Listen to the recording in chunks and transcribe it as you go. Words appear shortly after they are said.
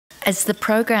As the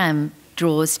program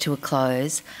draws to a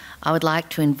close, I would like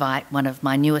to invite one of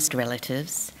my newest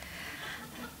relatives,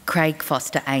 Craig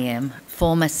Foster AM,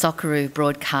 former Socceroo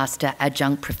broadcaster,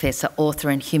 adjunct professor,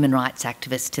 author and human rights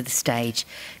activist, to the stage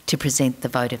to present the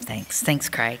vote of thanks. Thanks,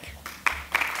 Craig.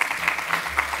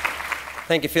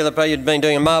 Thank you, Philippa. You've been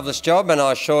doing a marvellous job, and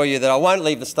I assure you that I won't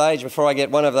leave the stage before I get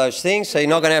one of those things, so you're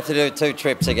not going to have to do 2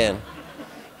 trips again,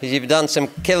 because you've done some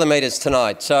kilometres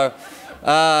tonight. So,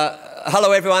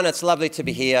 hello everyone, it's lovely to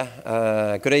be here.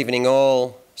 Good evening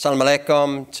all. Assalamu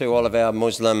alaikum to all of our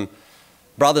Muslim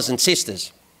brothers and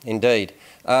sisters, indeed.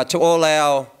 To all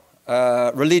our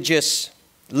religious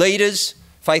leaders,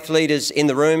 faith leaders in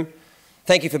the room,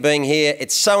 thank you for being here.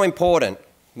 It's so important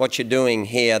what you're doing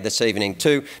here this evening.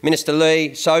 To Minister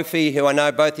Lee, Sophie, who I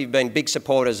know both of you have been big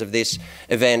supporters of this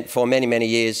event for many, many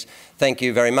years, thank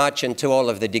you very much. And to all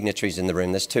of the dignitaries in the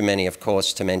room, there's too many, of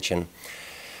course, to mention.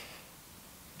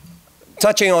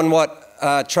 Touching on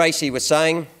what Tracy was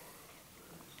saying,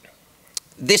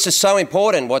 this is so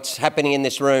important, what's happening in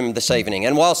this room this evening.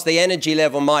 And whilst the energy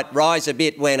level might rise a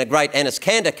bit when a great Enes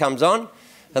Kanter comes on,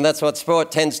 and that's what sport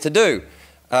tends to do,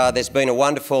 there's been a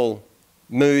wonderful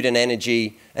mood and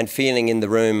energy and feeling in the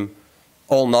room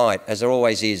all night, as there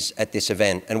always is at this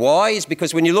event. And why? Is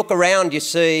because when you look around, you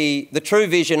see the true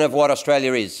vision of what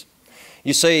Australia is.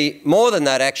 You see, more than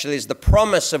that actually, is the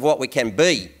promise of what we can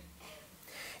be.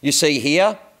 You see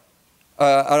here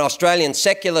an Australian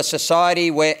secular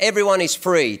society where everyone is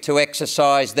free to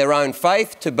exercise their own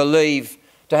faith, to believe,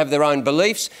 to have their own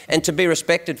beliefs, and to be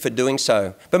respected for doing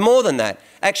so. But more than that,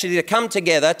 actually to come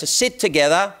together, to sit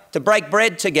together, to break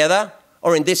bread together,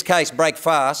 or in this case, break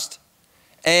fast,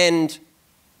 and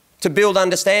to build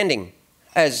understanding,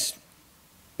 as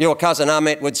your cousin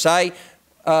Ahmet would say,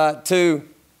 to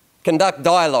conduct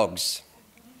dialogues.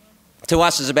 To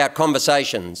us, it's about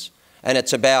conversations, and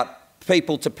it's about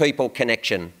people-to-people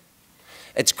connection.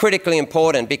 It's critically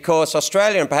important because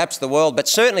Australia and perhaps the world, but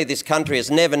certainly this country,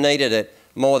 has never needed it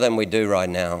more than we do right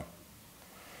now.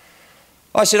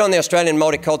 I sit on the Australian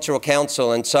Multicultural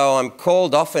Council, and so I'm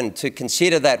called often to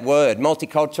consider that word,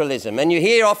 multiculturalism. And you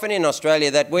hear often in Australia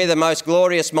that we're the most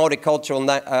glorious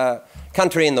multicultural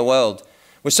country in the world.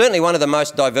 We're certainly one of the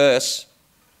most diverse,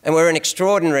 and we're an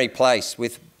extraordinary place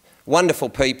with wonderful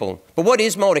people. But what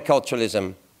is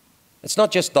multiculturalism? It's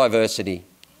not just diversity.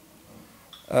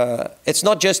 It's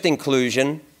not just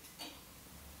inclusion.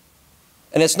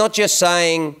 And it's not just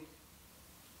saying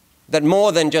that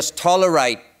more than just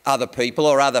tolerate other people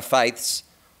or other faiths,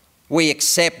 we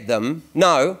accept them.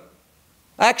 No,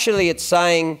 actually it's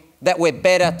saying that we're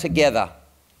better together.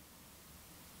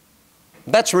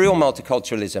 That's real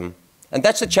multiculturalism. And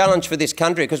that's a challenge for this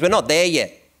country because we're not there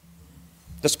yet,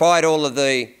 despite all of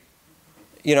the,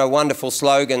 wonderful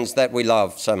slogans that we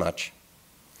love so much.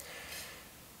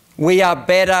 We are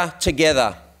better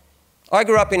together. I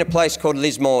grew up in a place called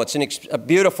Lismore. It's a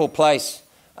beautiful place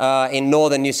in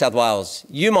northern New South Wales.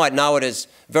 You might know it as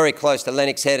very close to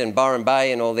Lennox Head and Byron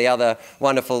Bay and all the other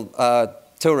wonderful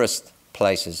tourist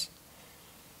places.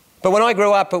 But when I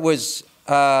grew up, it was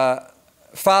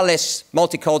far less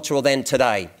multicultural than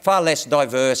today, far less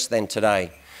diverse than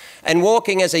today. And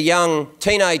walking as a young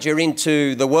teenager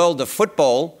into the world of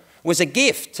football was a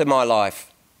gift to my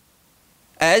life.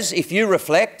 As, if you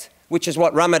reflect, which is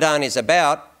what Ramadan is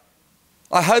about,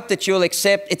 I hope that you'll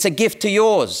accept it's a gift to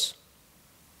yours.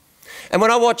 And when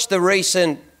I watched the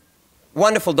recent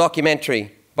wonderful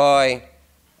documentary by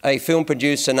a film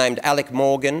producer named Alec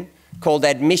Morgan called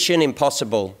Admission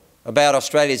Impossible, about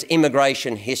Australia's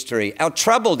immigration history, our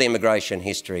troubled immigration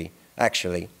history,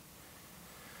 actually,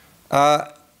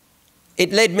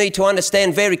 it led me to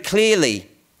understand very clearly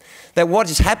that what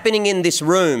is happening in this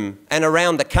room and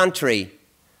around the country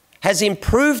has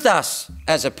improved us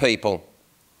as a people.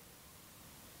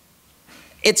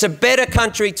 It's a better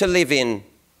country to live in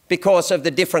because of the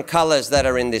different colours that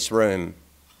are in this room.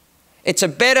 It's a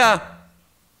better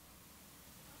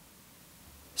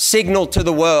signal to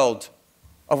the world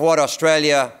of what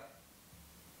Australia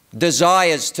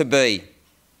desires to be.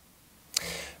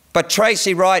 But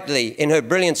Tracy rightly, in her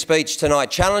brilliant speech tonight,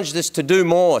 challenged us to do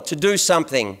more, to do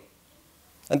something.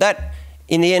 And that,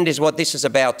 in the end, is what this is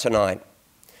about tonight.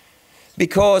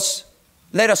 Because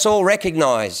let us all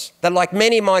recognise that, like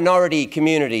many minority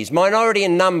communities, minority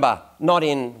in number, not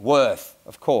in worth,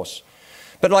 of course,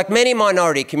 but like many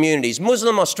minority communities,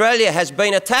 Muslim Australia has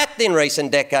been attacked in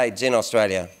recent decades in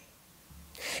Australia.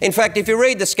 In fact, if you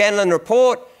read the Scanlon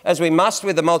report, as we must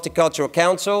with the Multicultural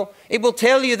Council, it will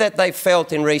tell you that they've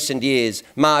felt in recent years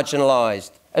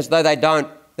marginalised, as though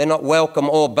they're not welcome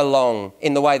or belong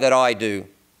in the way that I do,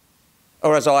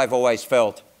 or as I've always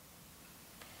felt.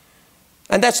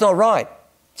 And that's not right.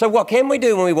 So what can we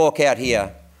do when we walk out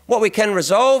here? What we can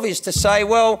resolve is to say,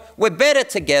 well, we're better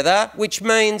together, which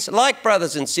means, like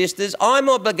brothers and sisters, I'm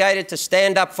obligated to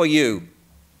stand up for you.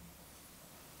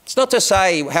 It's not to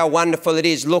say how wonderful it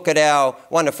is, look at our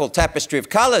wonderful tapestry of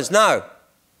colours, no.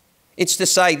 It's to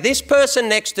say this person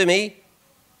next to me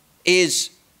is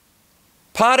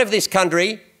part of this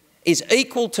country, is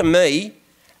equal to me,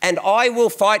 and I will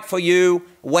fight for you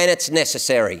when it's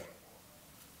necessary.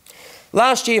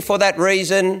 Last year, for that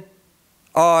reason,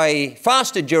 I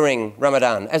fasted during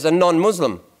Ramadan as a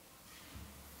non-Muslim.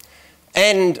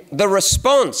 And the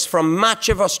response from much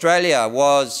of Australia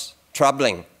was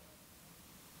troubling.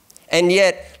 And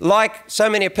yet, like so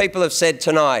many people have said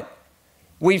tonight,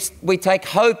 we take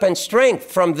hope and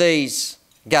strength from these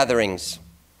gatherings.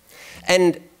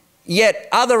 And yet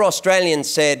other Australians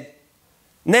said,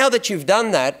 now that you've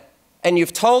done that and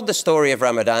you've told the story of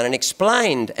Ramadan and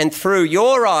explained, and through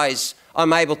your eyes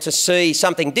I'm able to see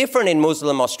something different in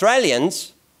Muslim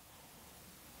Australians,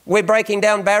 we're breaking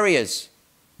down barriers.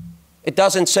 It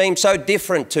doesn't seem so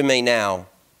different to me now.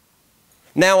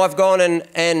 Now I've gone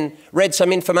and read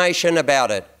some information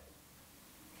about it.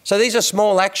 So these are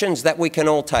small actions that we can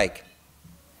all take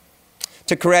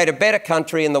to create a better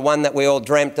country and the one that we all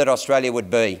dreamt that Australia would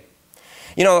be.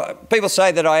 You know, people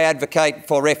say that I advocate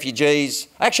for refugees.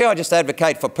 Actually, I just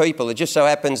advocate for people. It just so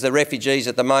happens the refugees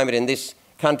at the moment in this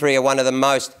country are one of the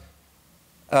most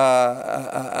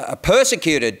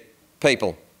persecuted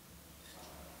people.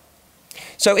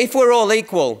 So if we're all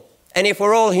equal and if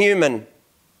we're all human,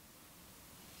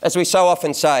 as we so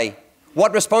often say,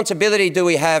 what responsibility do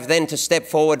we have then to step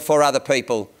forward for other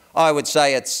people? I would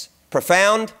say it's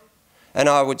profound, and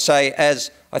I would say,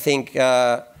 as I think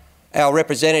our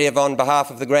representative on behalf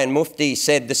of the Grand Mufti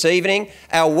said this evening,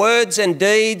 our words and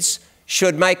deeds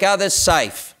should make others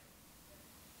safe.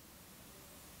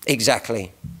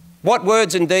 Exactly. What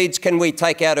words and deeds can we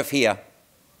take out of here?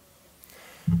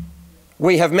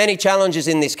 We have many challenges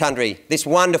in this country, this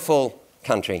wonderful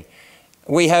country.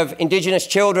 We have Indigenous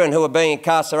children who are being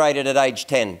incarcerated at age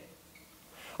 10.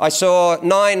 I saw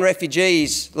 9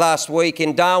 refugees last week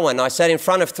in Darwin. I sat in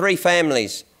front of 3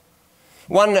 families.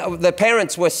 The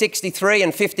parents were 63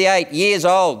 and 58 years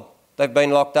old. They've been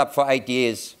locked up for 8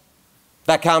 years.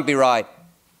 That can't be right.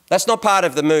 That's not part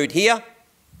of the mood here.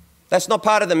 That's not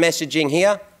part of the messaging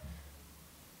here.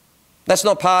 That's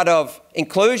not part of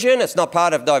inclusion. It's not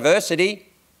part of diversity.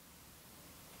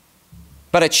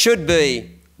 But it should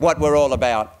be what we're all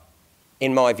about,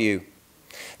 in my view.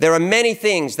 There are many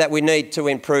things that we need to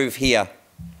improve here,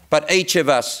 but each of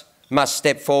us must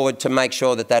step forward to make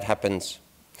sure that that happens.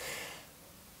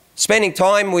 Spending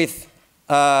time with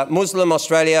Muslim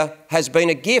Australia has been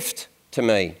a gift to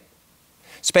me.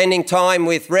 Spending time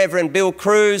with Reverend Bill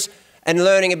Cruz and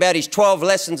learning about his 12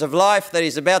 lessons of life that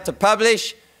he's about to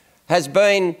publish has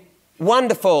been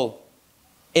wonderful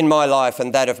in my life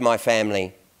and that of my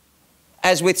family.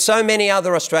 As with so many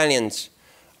other Australians,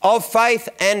 of faith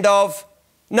and of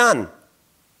none,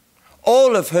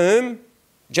 all of whom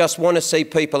just want to see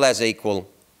people as equal.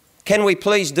 Can we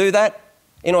please do that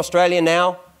in Australia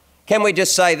now? Can we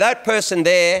just say that person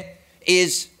there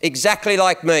is exactly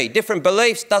like me, different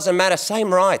beliefs, doesn't matter,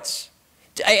 same rights,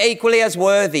 equally as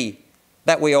worthy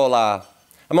that we all are?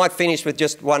 I might finish with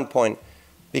just one point,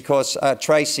 because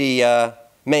Tracy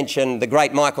mentioned the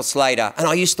great Michael Slater, and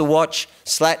I used to watch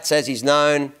Slats, as he's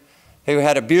known, who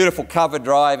had a beautiful cover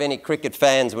drive. Any cricket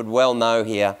fans would well know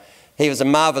here. He was a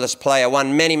marvellous player,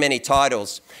 won many, many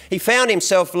titles. He found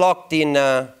himself locked in,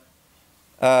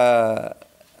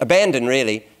 abandoned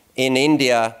really, in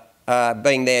India,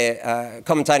 being there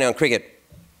commentating on cricket.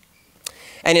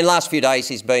 And in the last few days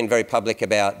he's been very public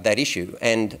about that issue,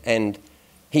 and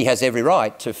he has every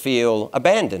right to feel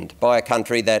abandoned by a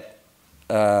country that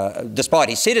despite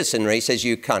his citizenry, says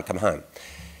you can't come home.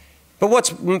 But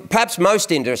what's perhaps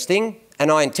most interesting,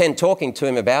 and I intend talking to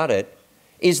him about it,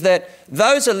 is that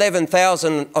those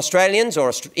 11,000 Australians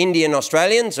or Indian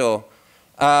Australians or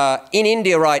in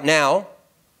India right now,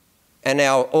 and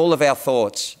all of our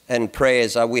thoughts and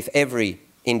prayers are with every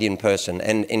Indian person,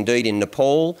 and indeed in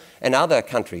Nepal and other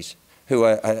countries who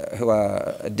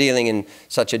are dealing in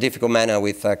such a difficult manner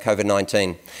with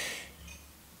COVID-19.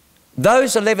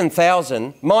 Those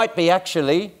 11,000 might be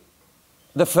actually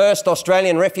the first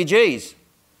Australian refugees.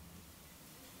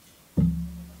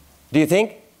 Do you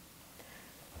think?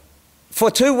 For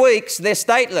 2 weeks, they're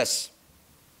stateless,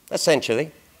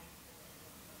 essentially.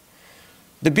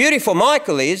 The beauty for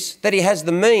Michael is that he has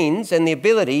the means and the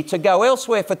ability to go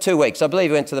elsewhere for 2 weeks. I believe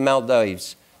he went to the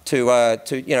Maldives to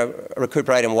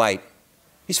recuperate and wait.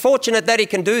 He's fortunate that he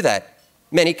can do that.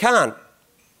 Many can't.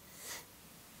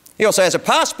 He also has a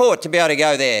passport to be able to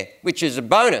go there, which is a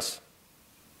bonus.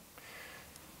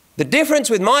 The difference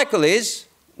with Michael is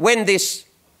when this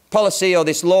policy or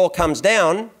this law comes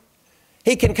down,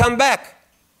 he can come back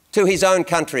to his own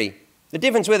country. The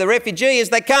difference with a refugee is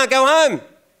they can't go home.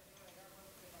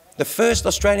 The first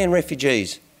Australian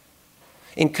refugees.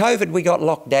 In COVID, we got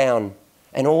locked down,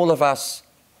 and all of us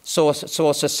saw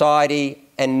society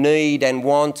and need and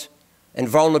want and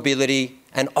vulnerability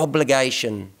and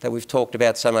obligation that we've talked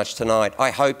about so much tonight,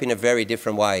 I hope in a very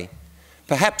different way.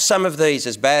 Perhaps some of these,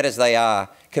 as bad as they are,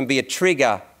 can be a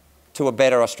trigger to a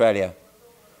better Australia.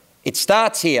 It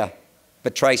starts here,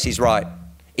 but Tracy's right.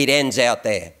 It ends out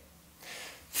there.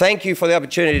 Thank you for the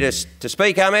opportunity to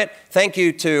speak, Ahmet. Thank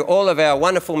you to all of our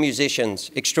wonderful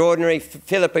musicians. Extraordinary.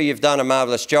 Philippa, you've done a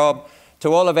marvellous job.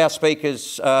 To all of our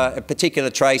speakers, in particular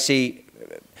Tracy,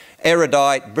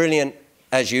 erudite, brilliant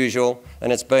as usual,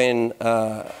 and it's been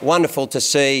wonderful to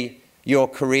see your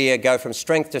career go from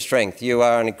strength to strength. You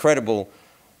are an incredible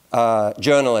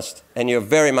journalist, and you're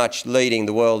very much leading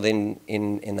the world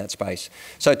in that space.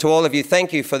 So to all of you,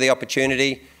 thank you for the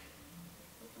opportunity.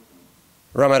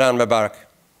 Ramadan Mubarak.